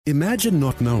Imagine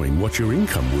not knowing what your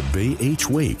income would be each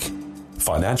week.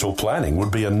 Financial planning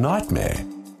would be a nightmare.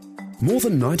 More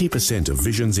than 90% of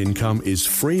Vision's income is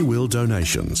free will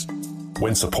donations.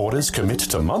 When supporters commit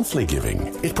to monthly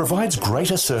giving, it provides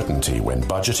greater certainty when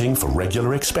budgeting for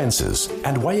regular expenses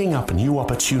and weighing up new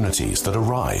opportunities that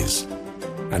arise.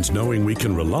 And knowing we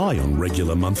can rely on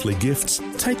regular monthly gifts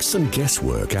takes some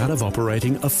guesswork out of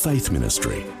operating a faith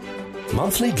ministry.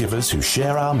 Monthly givers who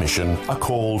share our mission are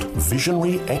called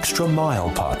Visionary Extra Mile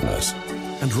Partners.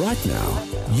 And right now,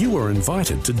 you are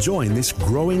invited to join this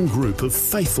growing group of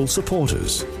faithful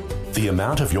supporters. The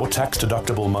amount of your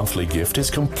tax-deductible monthly gift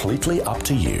is completely up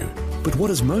to you. But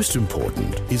what is most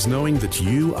important is knowing that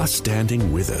you are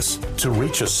standing with us to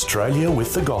reach Australia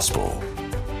with the gospel.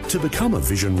 To become a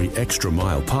Visionary Extra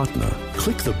Mile partner,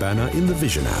 click the banner in the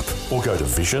Vision app or go to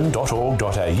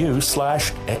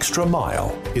vision.org.au/extra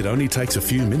mile. It only takes a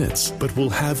few minutes, but will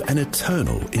have an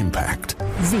eternal impact.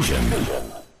 Vision.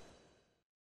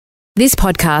 This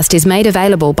podcast is made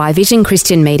available by Vision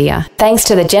Christian Media, thanks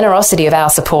to the generosity of our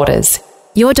supporters.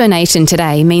 Your donation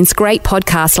today means great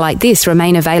podcasts like this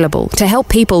remain available to help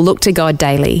people look to God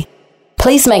daily.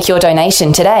 Please make your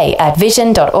donation today at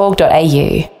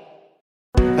vision.org.au.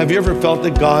 Have you ever felt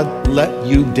that God let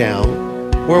you down?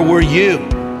 Where were you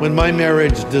when my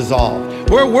marriage dissolved?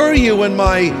 Where were you when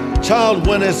my child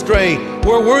went astray?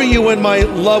 Where were you when my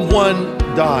loved one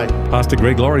died? Pastor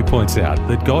Greg Laurie points out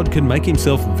that God can make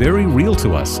himself very real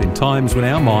to us in times when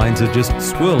our minds are just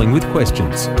swirling with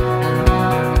questions.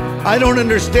 I don't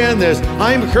understand this.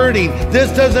 I'm hurting. This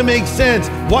doesn't make sense.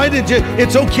 Why did you?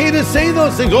 It's okay to say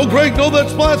those things. Oh, Greg, no,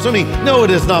 that's blasphemy. No,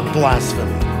 it is not blasphemy.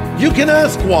 You can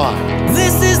ask why.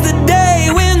 This is the day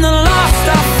when the lost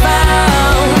are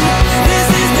found. This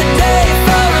is the day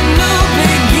for a new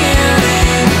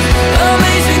beginning.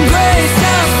 Amazing grace,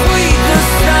 how sweet the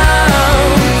sound.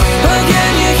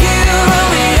 Again you hear all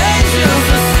the angels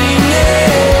are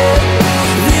singing.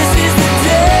 This is the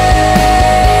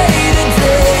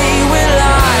day when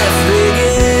life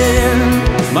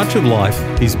begins. Much of life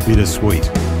is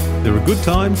bittersweet. There are good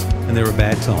times and there are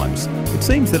bad times. It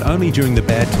seems that only during the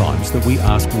bad times that we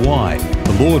ask why.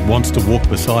 The Lord wants to walk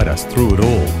beside us through it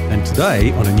all. And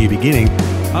today, on A New Beginning,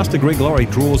 Pastor Greg Laurie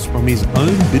draws from his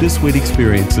own bittersweet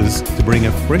experiences to bring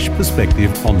a fresh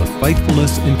perspective on the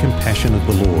faithfulness and compassion of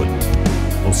the Lord.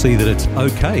 We'll see that it's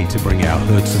okay to bring our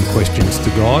hurts and questions to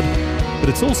God, but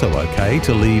it's also okay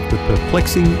to leave the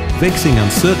perplexing, vexing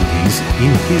uncertainties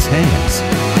in His hands.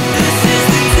 This is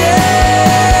the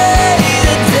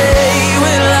day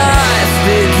when life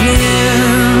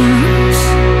begins.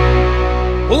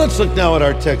 Well, let's look now at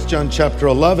our text, John chapter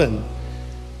 11.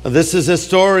 This is a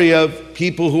story of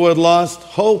people who had lost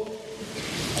hope.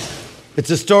 It's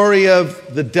a story of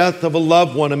the death of a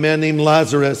loved one, a man named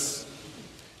Lazarus,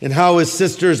 and how his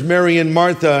sisters Mary and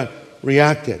Martha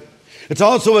reacted. It's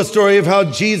also a story of how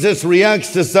Jesus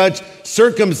reacts to such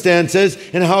circumstances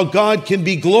and how God can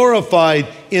be glorified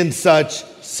in such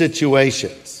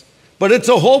situations. But it's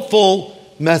a hopeful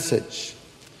message.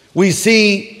 We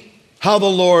see how the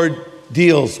Lord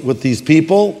deals with these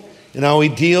people and how He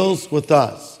deals with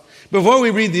us. Before we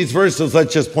read these verses,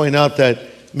 let's just point out that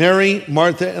Mary,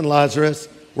 Martha, and Lazarus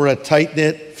were a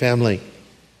tight-knit family.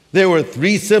 They were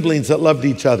three siblings that loved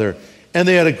each other, and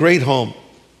they had a great home.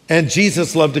 And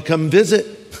Jesus loved to come visit,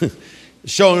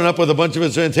 showing up with a bunch of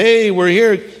his friends. Hey, we're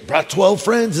here. Brought 12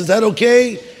 friends. Is that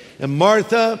okay? And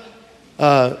Martha,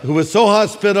 who was so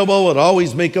hospitable, would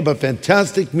always make up a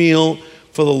fantastic meal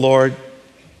for the Lord.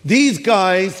 These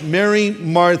guys, Mary,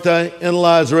 Martha, and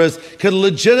Lazarus, could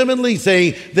legitimately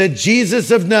say that Jesus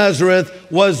of Nazareth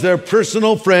was their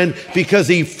personal friend because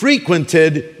He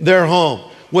frequented their home,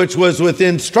 which was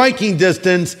within striking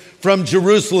distance from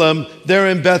Jerusalem, there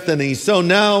in Bethany. So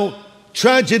now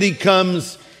tragedy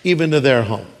comes even to their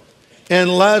home. And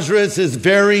Lazarus is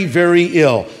very, very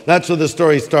ill. That's where the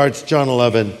story starts, John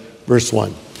 11, verse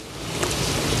 1.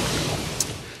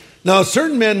 Now a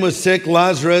certain man was sick,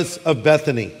 Lazarus of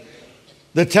Bethany,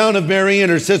 the town of Mary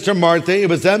and her sister Martha. It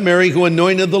was that Mary who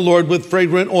anointed the Lord with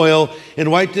fragrant oil and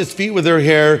wiped His feet with her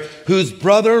hair, whose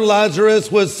brother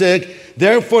Lazarus was sick.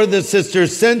 Therefore the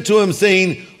sisters sent to Him,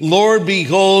 saying, Lord,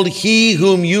 behold, he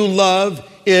whom you love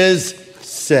is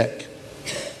sick.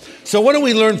 So what do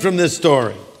we learn from this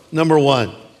story? Number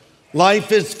one,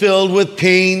 life is filled with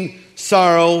pain,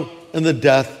 sorrow, and the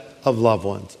death of loved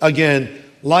ones. Again,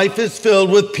 life is filled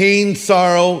with pain,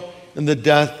 sorrow, and the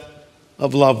death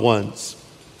of loved ones.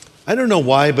 I don't know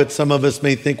why, but some of us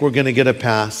may think we're going to get a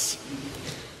pass.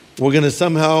 We're going to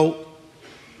somehow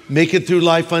make it through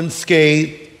life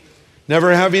unscathed.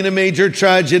 never having a major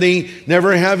tragedy,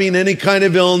 never having any kind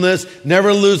of illness,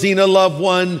 never losing a loved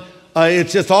one.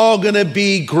 It's just all going to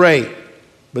be great.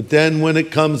 But then when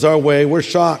it comes our way, we're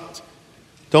shocked.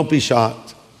 Don't be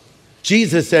shocked.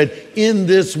 Jesus said, in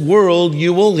this world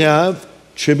you will have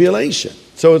tribulation.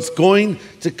 So it's going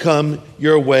to come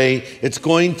your way. It's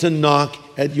going to knock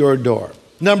at your door.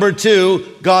 Number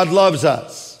 2, God loves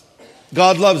us.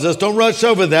 God loves us. Don't rush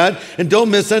over that and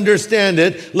don't misunderstand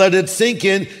it. Let it sink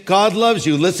in. God loves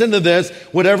you. Listen to this.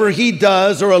 Whatever he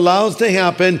does or allows to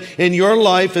happen in your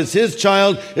life as his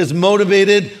child is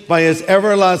motivated by his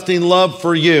everlasting love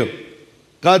for you.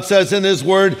 God says in his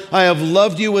word, I have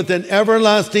loved you with an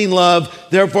everlasting love.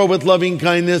 Therefore, with loving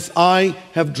kindness, I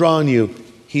have drawn you.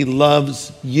 He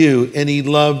loves you and he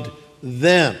loved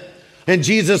them. And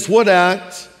Jesus would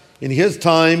act in his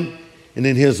time and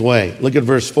in his way. Look at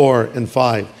verse 4 and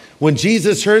 5. When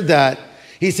Jesus heard that,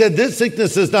 he said, this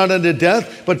sickness is not unto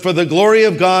death, but for the glory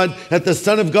of God, that the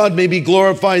Son of God may be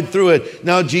glorified through it.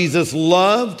 Now Jesus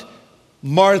loved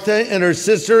Martha and her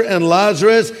sister and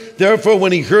Lazarus. Therefore,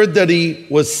 when he heard that he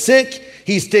was sick,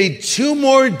 he stayed 2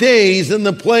 more days in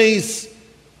the place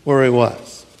where he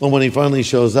was. Well, when he finally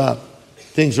shows up,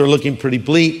 things are looking pretty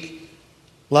bleak.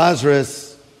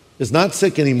 Lazarus is not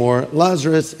sick anymore.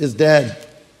 Lazarus is dead.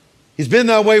 He's been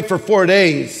that way for 4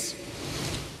 days.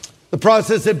 The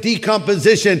process of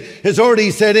decomposition has already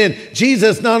set in.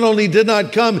 Jesus not only did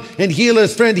not come and heal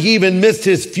his friend, he even missed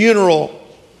his funeral.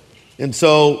 And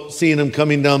so, seeing him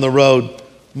coming down the road,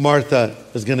 Martha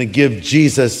is going to give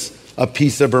Jesus a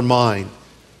piece of her mind.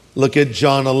 Look at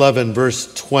John 11,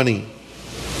 verse 20.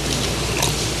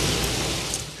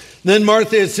 Then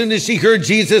Martha, as soon as she heard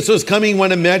Jesus was coming,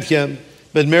 went and met him,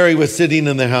 but Mary was sitting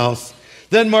in the house.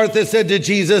 Then Martha said to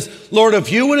Jesus, Lord,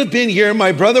 if you would have been here,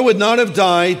 my brother would not have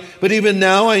died. But even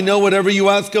now I know whatever you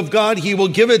ask of God, he will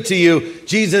give it to you.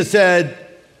 Jesus said,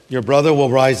 your brother will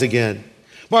rise again.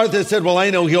 Martha said, well, I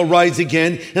know he'll rise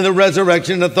again in the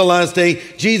resurrection at the last day.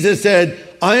 Jesus said,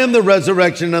 I am the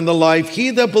resurrection and the life.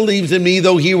 He that believes in me,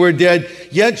 though he were dead,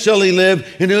 yet shall he live.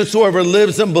 And whosoever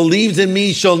lives and believes in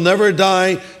me shall never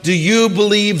die. Do you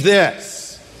believe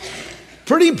this?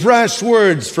 Pretty brash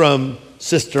words from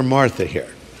Sister Martha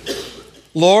here.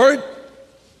 Lord,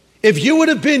 if you would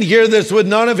have been here, this would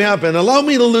not have happened. Allow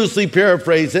me to loosely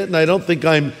paraphrase it, and I don't think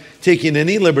I'm taking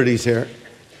any liberties here.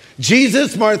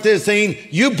 Jesus, Martha is saying,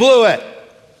 you blew it.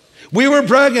 We were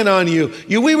bragging on you.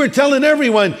 We were telling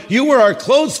everyone you were our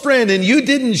close friend and you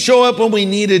didn't show up when we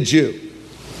needed you.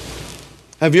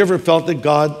 Have you ever felt that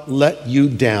God let you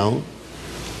down? And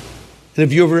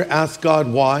have you ever asked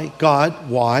God, why? God,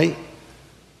 why?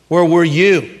 Where were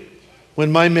you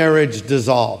when my marriage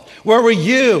dissolved? Where were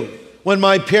you when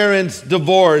my parents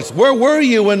divorced? Where were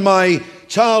you when my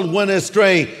child went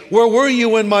astray? Where were you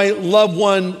when my loved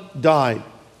one died?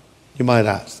 You might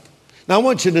ask. Now I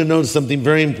want you to notice something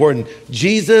very important.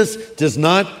 Jesus does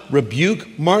not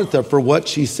rebuke Martha for what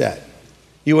she said.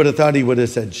 You would have thought he would have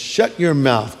said, shut your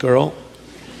mouth, girl.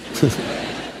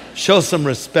 Show some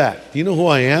respect. Do you know who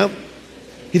I am?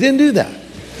 He didn't do that.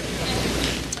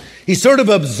 He sort of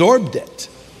absorbed it.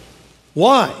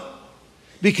 Why?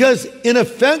 Because in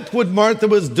effect, what Martha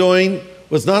was doing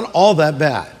was not all that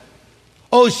bad.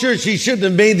 Oh, sure, she shouldn't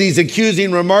have made these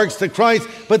accusing remarks to Christ,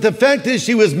 but the fact is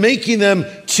she was making them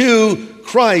to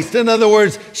Christ. In other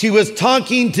words, she was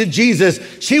talking to Jesus.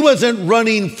 She wasn't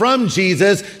running from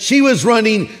Jesus. She was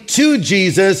running to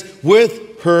Jesus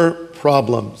with her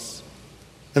problems.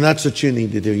 And that's what you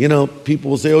need to do. You know,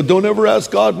 people will say, oh, don't ever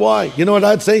ask God why. You know what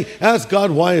I'd say? Ask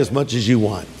God why as much as you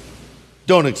want.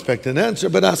 Don't expect an answer,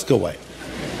 but ask away.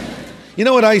 You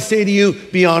know what I say to you?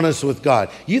 Be honest with God.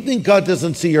 You think God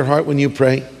doesn't see your heart when you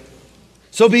pray?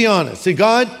 So be honest. Say,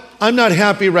 God, I'm not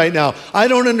happy right now. I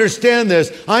don't understand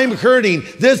this. I'm hurting.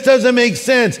 This doesn't make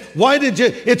sense. Why did you?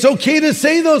 It's okay to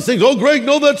say those things. Oh, Greg,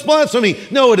 no, that's blasphemy.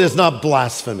 No, it is not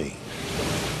blasphemy.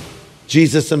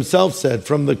 Jesus himself said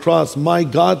from the cross, my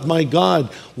God,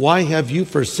 why have you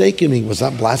forsaken me? Was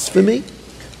that blasphemy?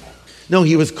 No,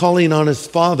 he was calling on his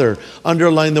Father.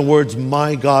 Underline the words,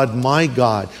 my God,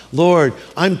 Lord,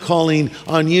 I'm calling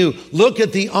on you. Look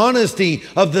at the honesty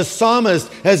of the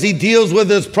psalmist as he deals with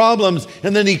his problems,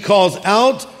 and then he calls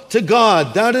out to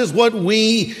God. That is what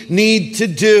we need to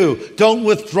do. Don't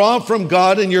withdraw from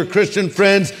God and your Christian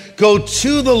friends. Go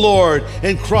to the Lord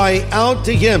and cry out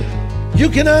to him. You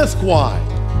can ask why.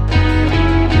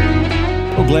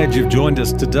 Well, glad you've joined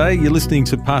us today. You're listening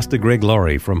to Pastor Greg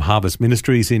Laurie from Harvest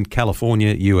Ministries in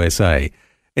California, USA.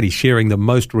 And he's sharing the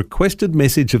most requested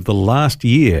message of the last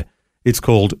year. It's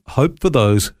called Hope for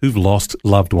Those Who've Lost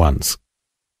Loved Ones.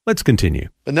 Let's continue.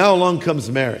 But now along comes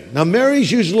Mary. Now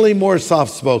Mary's usually more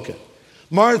soft-spoken.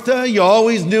 Martha, you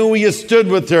always knew where you stood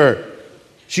with her.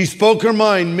 She spoke her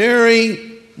mind.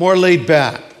 Mary, more laid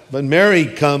back. But Mary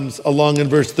comes along in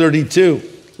verse 32.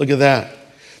 Look at that.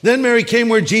 Then Mary came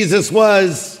where Jesus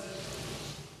was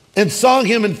and saw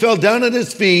him and fell down at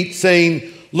his feet,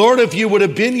 saying, Lord, if you would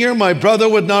have been here, my brother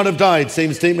would not have died.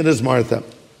 Same statement as Martha.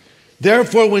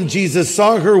 Therefore, when Jesus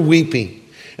saw her weeping,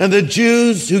 and the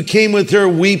Jews who came with her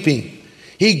weeping,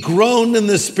 he groaned in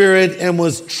the spirit and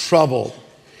was troubled.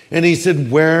 And he said,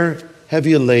 where have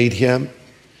you laid him?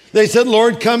 They said,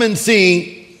 Lord, come and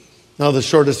see. Now the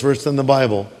shortest verse in the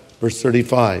Bible, verse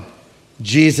 35.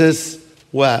 Jesus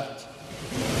wept.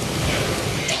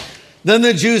 Then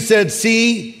the Jews said,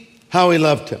 see how he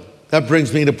loved him. That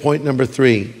brings me to point number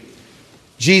 3.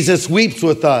 Jesus weeps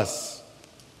with us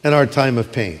in our time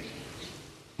of pain.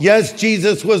 Yes,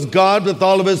 Jesus was God with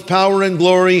all of his power and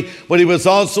glory, but he was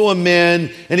also a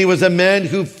man, and he was a man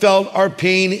who felt our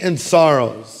pain and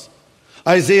sorrows.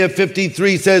 Isaiah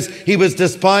 53 says, he was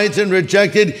despised and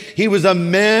rejected. He was a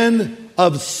man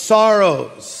of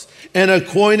sorrows and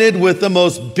acquainted with the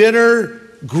most bitter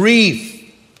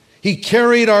grief. He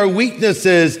carried our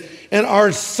weaknesses, and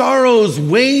our sorrows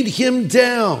weighed him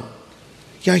down.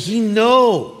 Yeah, he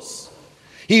knows.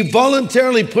 He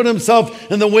voluntarily put himself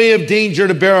in the way of danger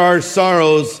to bear our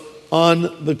sorrows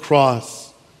on the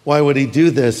cross. Why would he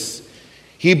do this?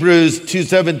 Hebrews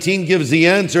 2:17 gives the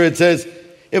answer. It says,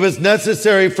 it was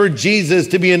necessary for Jesus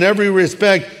to be in every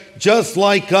respect just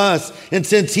like us. And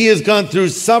since he has gone through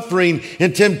suffering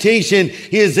and temptation,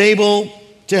 he is able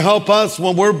to help us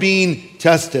when we're being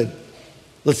tested.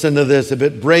 Listen to this. If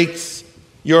it breaks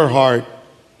your heart,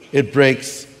 it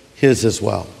breaks his as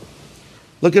well.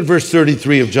 Look at verse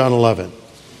 33 of John 11.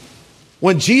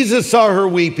 When Jesus saw her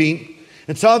weeping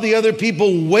and saw the other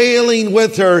people wailing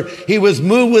with her, he was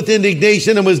moved with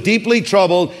indignation and was deeply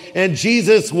troubled. And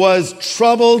Jesus was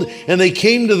troubled, and they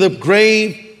came to the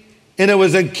grave, and it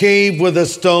was a cave with a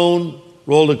stone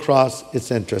rolled across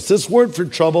its entrance. This word for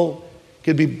trouble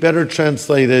could be better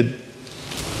translated,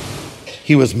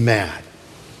 he was mad.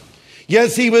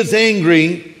 Yes, he was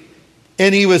angry,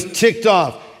 and he was ticked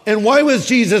off. And why was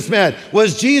Jesus mad?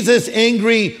 Was Jesus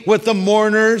angry with the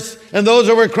mourners and those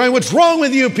who were crying, what's wrong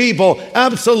with you people?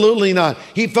 Absolutely not.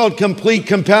 He felt complete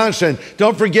compassion.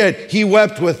 Don't forget, he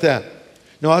wept with them.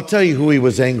 No, I'll tell you who he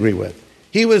was angry with.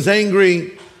 He was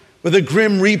angry with a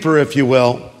grim reaper, if you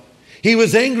will. He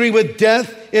was angry with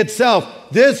death itself.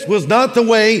 This was not the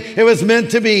way it was meant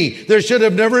to be. There should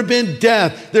have never been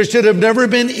death. There should have never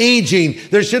been aging.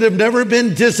 There should have never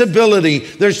been disability.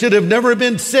 There should have never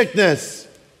been sickness.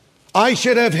 I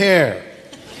should have hair.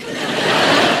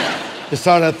 Just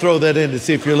thought I'd throw that in to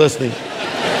see if you're listening.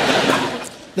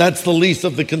 That's the least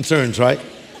of the concerns, right?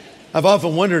 I've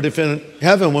often wondered if in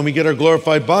heaven, when we get our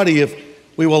glorified body, if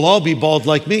we will all be bald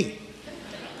like me.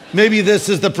 Maybe this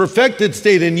is the perfected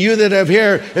state, and you that have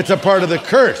hair, it's a part of the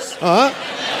curse.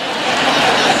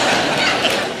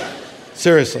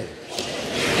 Seriously.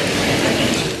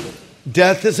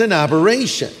 Death is an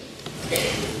aberration.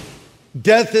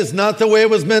 Death is not the way it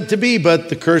was meant to be, but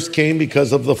the curse came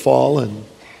because of the fall, and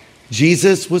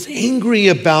Jesus was angry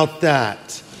about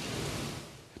that.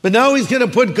 But now he's going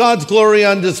to put God's glory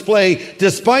on display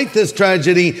despite this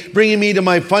tragedy, bringing me to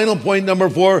my final point, number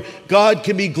 4. God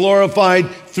can be glorified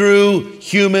through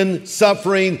human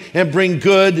suffering and bring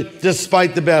good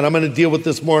despite the bad. I'm going to deal with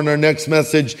this more in our next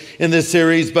message in this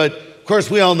series, but of course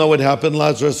we all know what happened.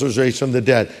 Lazarus was raised from the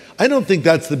dead. I don't think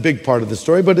that's the big part of the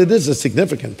story, but it is a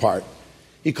significant part.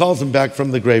 He calls him back from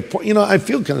the grave. You know, I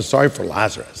feel kind of sorry for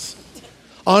Lazarus.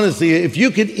 Honestly, if you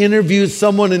could interview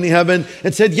someone in heaven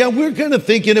and said, yeah, we're kind of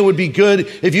thinking it would be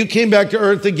good if you came back to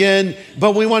earth again,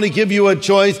 but we want to give you a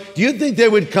choice, do you think they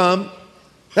would come?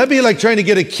 That'd be like trying to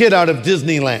get a kid out of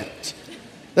Disneyland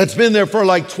that's been there for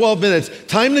like 12 minutes.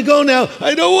 Time to go now.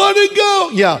 I don't want to go.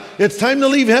 Yeah, it's time to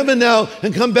leave heaven now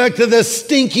and come back to this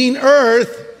stinking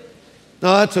earth.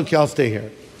 No, that's okay. I'll stay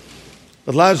here.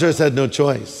 But Lazarus had no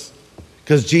choice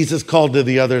because Jesus called to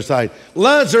the other side,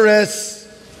 Lazarus,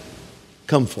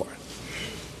 come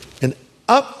forth. And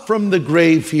up from the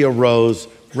grave he arose,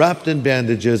 wrapped in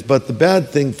bandages. But the bad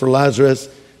thing for Lazarus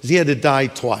is he had to die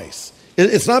twice.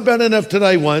 It's not bad enough to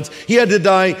die once. He had to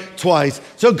die twice.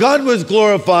 So God was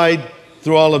glorified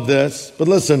through all of this. But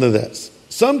listen to this.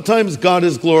 Sometimes God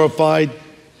is glorified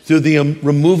through the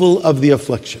removal of the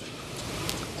affliction.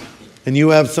 And you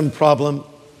have some problem,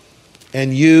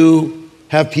 and you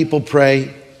have people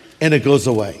pray, and it goes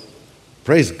away.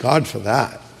 Praise God for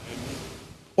that.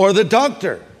 Or the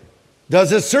doctor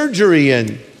does a surgery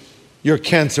and you're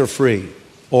cancer-free,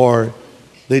 or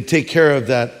they take care of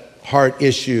that heart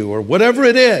issue, or whatever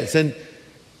it is. And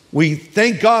We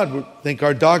thank God, we thank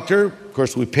our doctor. Of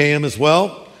course, we pay him as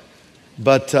well.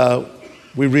 But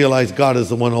we realize God is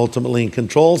the one ultimately in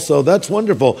control, so that's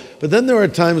wonderful. But then there are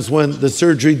times when the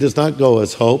surgery does not go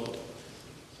as hoped.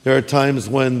 There are times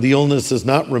when the illness is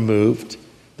not removed,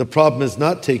 the problem is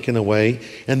not taken away,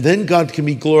 and then God can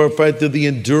be glorified through the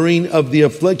enduring of the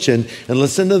affliction. And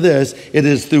listen to this, it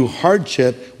is through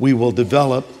hardship we will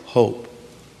develop hope.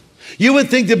 You would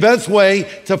think the best way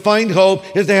to find hope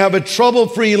is to have a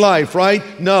trouble-free life, right?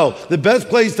 No, the best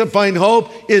place to find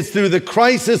hope is through the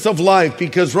crisis of life,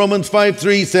 because Romans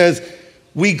 5:3 says,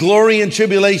 we glory in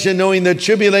tribulation, knowing that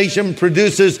tribulation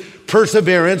produces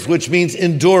perseverance, which means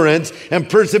endurance, and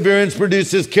perseverance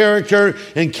produces character,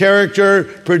 and character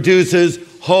produces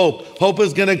hope. Hope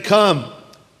is going to come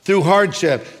through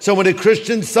hardship. So when a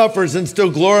Christian suffers and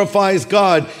still glorifies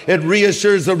God, it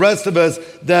reassures the rest of us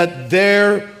that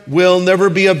there will never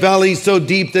be a valley so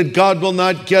deep that God will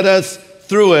not get us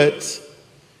through it.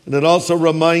 And it also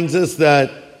reminds us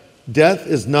that death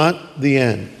is not the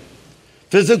end.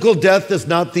 Physical death is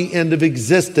not the end of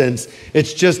existence.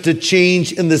 It's just a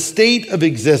change in the state of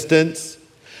existence.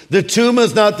 The tomb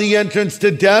is not the entrance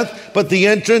to death, but the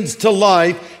entrance to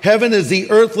life. Heaven is the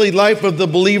earthly life of the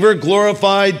believer,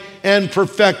 glorified and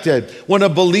perfected. When a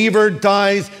believer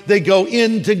dies, they go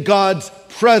into God's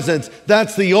presence.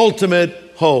 That's the ultimate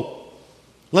hope.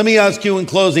 Let me ask you in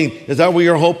closing, is that where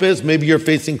your hope is? Maybe you're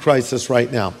facing crisis right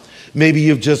now. Maybe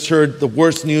you've just heard the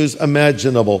worst news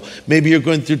imaginable. Maybe you're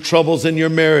going through troubles in your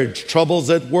marriage, troubles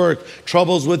at work,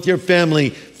 troubles with your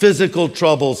family, physical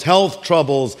troubles, health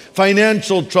troubles,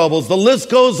 financial troubles. The list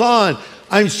goes on.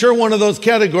 I'm sure one of those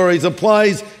categories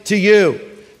applies to you.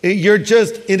 You're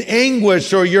just in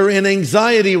anguish or you're in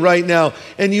anxiety right now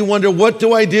and you wonder, what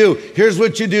do I do? Here's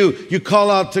what you do. You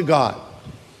call out to God.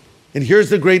 And here's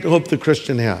the great hope the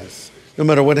Christian has. No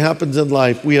matter what happens in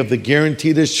life, we have the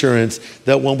guaranteed assurance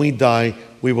that when we die,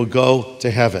 we will go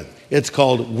to heaven. It's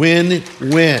called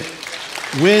win-win.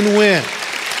 Win-win.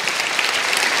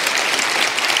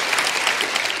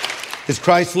 Is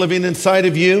Christ living inside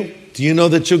of you? Do you know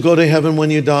that you'll go to heaven when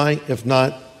you die? If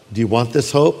not, do you want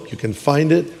this hope? You can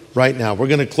find it right now. We're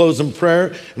going to close in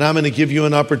prayer, and I'm going to give you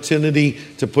an opportunity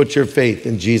to put your faith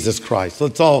in Jesus Christ.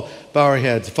 Let's all bow our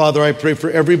heads. Father, I pray for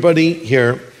everybody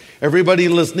here, everybody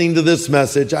listening to this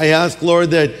message. I ask,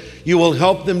 Lord, that you will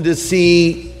help them to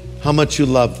see how much you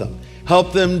love them.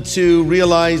 Help them to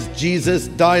realize Jesus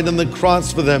died on the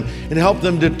cross for them, and help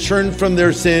them to turn from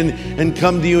their sin and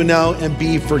come to you now and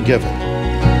be forgiven.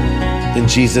 In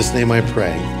Jesus' name I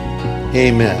pray.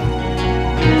 Amen.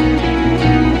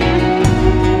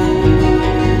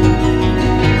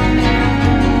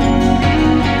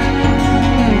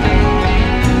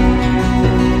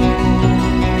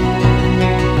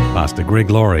 Pastor Greg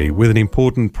Laurie with an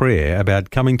important prayer about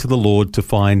coming to the Lord to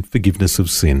find forgiveness of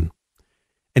sin.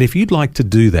 And if you'd like to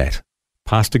do that,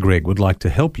 Pastor Greg would like to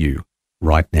help you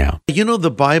right now. You know,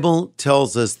 the Bible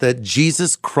tells us that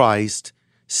Jesus Christ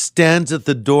stands at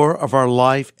the door of our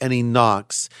life and he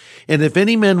knocks. And if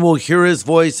any man will hear his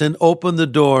voice and open the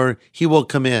door, he will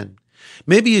come in.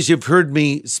 Maybe as you've heard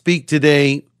me speak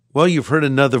today, well, you've heard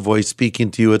another voice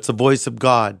speaking to you. It's the voice of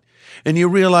God. And you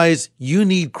realize you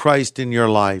need Christ in your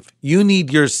life. You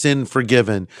need your sin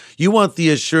forgiven. You want the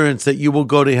assurance that you will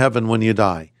go to heaven when you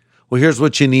die. Well, here's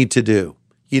what you need to do.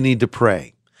 You need to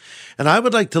pray. And I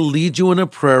would like to lead you in a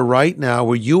prayer right now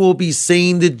where you will be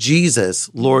saying to Jesus,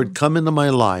 Lord, come into my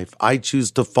life. I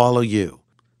choose to follow you.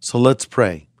 So let's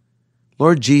pray.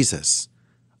 Lord Jesus,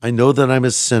 I know that I'm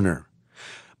a sinner,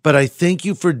 but I thank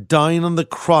you for dying on the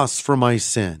cross for my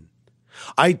sin.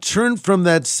 I turn from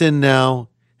that sin now,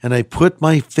 and I put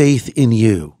my faith in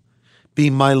you. Be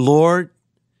my Lord,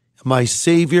 my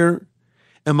Savior,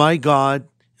 and my God,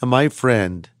 and my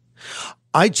friend.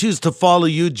 I choose to follow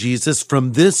you, Jesus,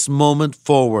 from this moment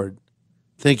forward.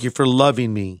 Thank you for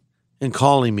loving me and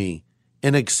calling me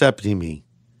and accepting me.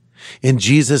 In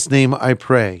Jesus' name I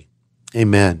pray.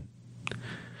 Amen.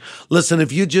 Listen,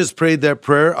 if you just prayed that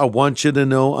prayer, I want you to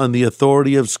know on the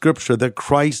authority of Scripture that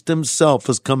Christ himself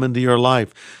has come into your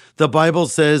life. The Bible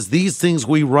says, these things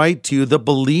we write to you that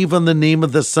believe on the name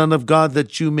of the Son of God,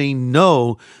 that you may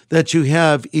know that you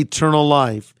have eternal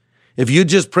life. If you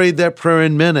just prayed that prayer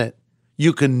in a minute,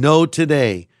 you can know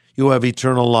today you have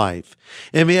eternal life.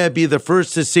 And may I be the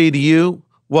first to say to you,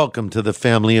 welcome to the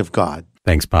family of God.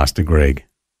 Thanks, Pastor Greg.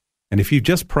 And if you've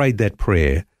just prayed that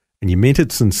prayer and you meant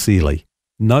it sincerely,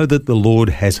 know that the Lord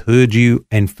has heard you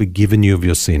and forgiven you of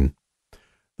your sin.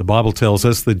 The Bible tells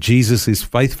us that Jesus is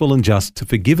faithful and just to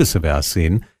forgive us of our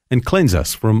sin and cleanse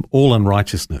us from all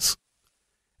unrighteousness.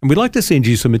 And we'd like to send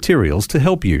you some materials to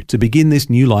help you to begin this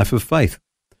new life of faith.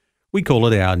 We call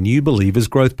it our New Believers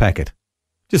Growth Packet.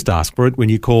 Just ask for it when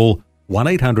you call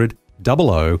 1800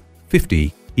 00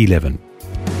 50 11.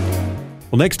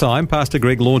 Well, next time, Pastor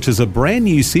Greg launches a brand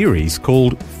new series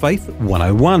called Faith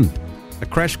 101, a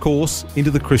crash course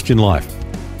into the Christian life.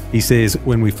 He says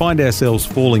when we find ourselves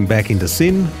falling back into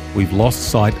sin, we've lost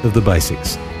sight of the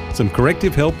basics. Some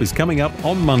corrective help is coming up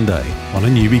on Monday on A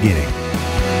New Beginning.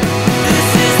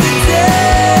 This is the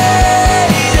day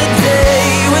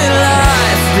when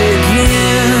life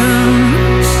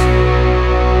begins.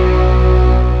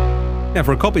 Now,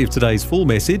 for a copy of today's full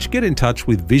message, get in touch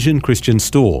with Vision Christian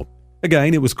Store.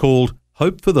 Again, it was called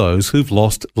Hope for Those Who've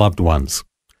Lost Loved Ones.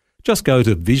 Just go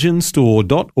to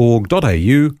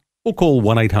visionstore.org.au or call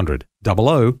 1800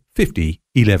 00 50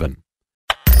 11.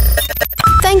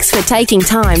 Thanks for taking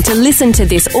time to listen to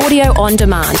this audio on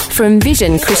demand from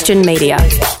Vision Christian Media.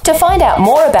 To find out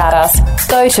more about us,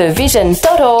 go to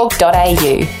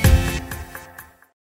vision.org.au.